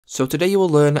So today you will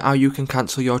learn how you can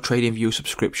cancel your TradingView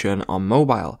subscription on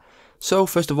mobile. So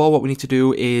first of all, what we need to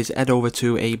do is head over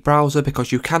to a browser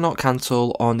because you cannot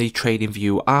cancel on the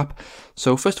TradingView app.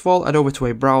 So first of all, head over to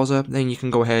a browser, then you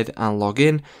can go ahead and log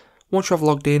in. Once you have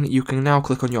logged in, you can now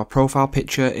click on your profile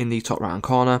picture in the top right hand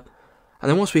corner. And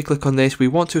then once we click on this, we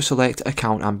want to select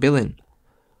account and billing.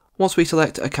 Once we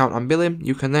select account and billing,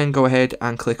 you can then go ahead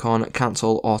and click on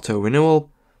cancel auto renewal.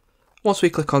 Once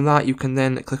we click on that, you can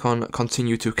then click on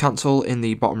continue to cancel in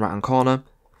the bottom right hand corner.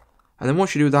 And then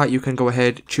once you do that, you can go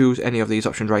ahead, choose any of these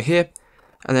options right here.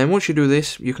 And then once you do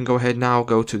this, you can go ahead now,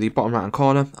 go to the bottom right hand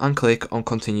corner and click on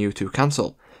continue to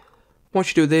cancel. Once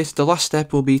you do this, the last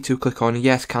step will be to click on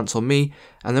yes, cancel me.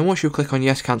 And then once you click on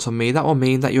yes, cancel me, that will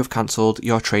mean that you have cancelled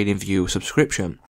your TradingView subscription.